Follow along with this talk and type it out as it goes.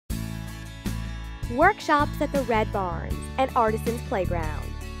Workshops at the Red Barns, an artisan's playground.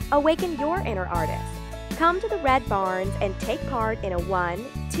 Awaken your inner artist. Come to the Red Barns and take part in a 1,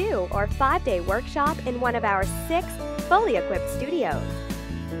 2, or 5-day workshop in one of our 6 fully equipped studios.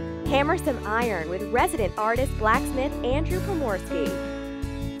 Hammer some iron with resident artist blacksmith Andrew Pomorski.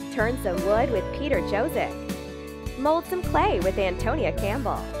 Turn some wood with Peter Josic. Mold some clay with Antonia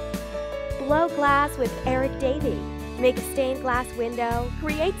Campbell. Blow glass with Eric Davey. Make a stained glass window,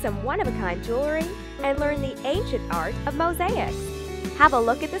 create some one-of-a-kind jewelry, and learn the ancient art of mosaics. Have a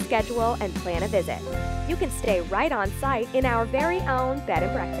look at the schedule and plan a visit. You can stay right on site in our very own bed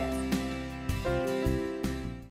and breakfast.